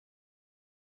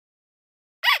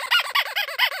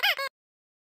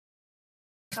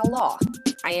Hello,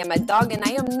 I am a dog and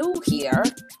I am new here.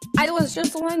 I was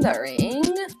just wondering,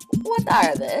 what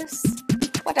are this?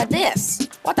 What are this?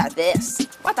 What are this?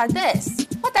 What are this?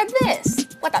 What are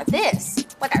this? What are this?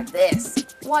 What are this?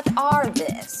 What are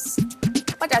this?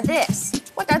 What are this?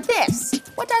 What are this?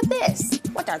 What are this?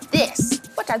 What are this?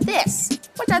 What are this?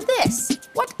 What are this?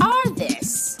 What are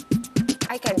this?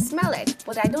 I can smell it,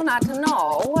 but I do not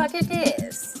know what it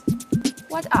is.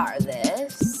 What are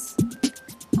this?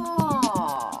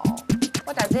 Oh,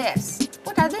 what are this?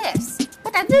 What are this?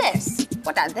 What are this?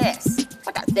 What are this?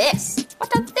 What are this?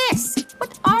 What are this?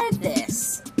 What are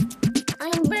this? I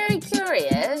am very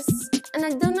curious, and I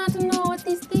do not know what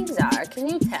these things are. Can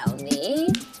you tell me?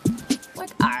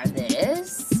 What are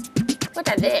this? What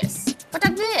are this? What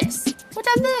are this? What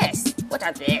are this? What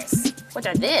are this? What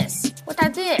are this? What are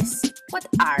this? What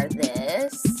are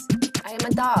this? I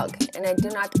am a dog, and I do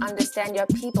not understand your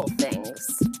people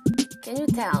things. Can you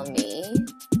tell me?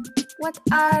 What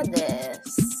are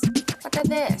this? What are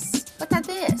this? What are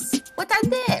this? What are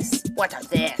this? What are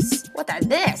this? What are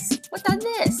this? What are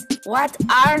this? What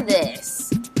are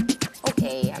this?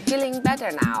 Okay, I'm feeling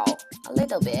better now. A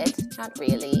little bit, not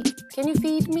really. Can you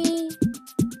feed me?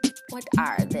 What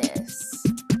are this?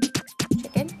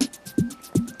 Chicken?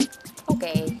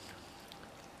 Okay.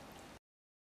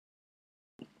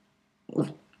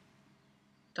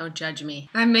 Don't judge me.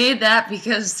 I made that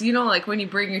because, you know, like when you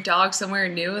bring your dog somewhere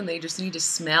new and they just need to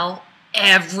smell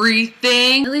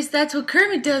everything. At least that's what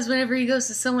Kermit does whenever he goes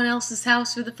to someone else's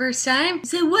house for the first time. He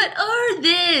say, what are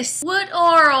this? What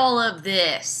are all of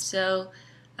this? So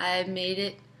I made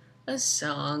it a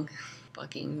song.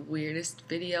 Fucking weirdest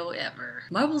video ever.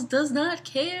 Marbles does not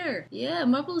care. Yeah,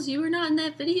 Marbles, you were not in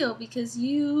that video because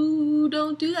you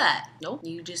don't do that. Nope.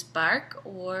 You just bark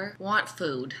or want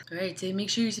food. Alright, so make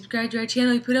sure you subscribe to our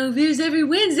channel. We put out videos every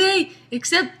Wednesday,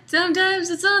 except sometimes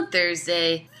it's on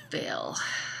Thursday. Fail.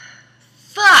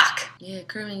 Fuck! Yeah,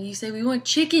 Kermit, you say we want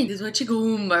chicken. This is what chicken.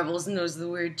 Oh, Marbles knows the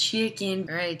word chicken.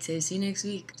 Alright, so see you next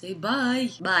week. Say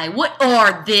bye. Bye. What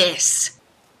are this?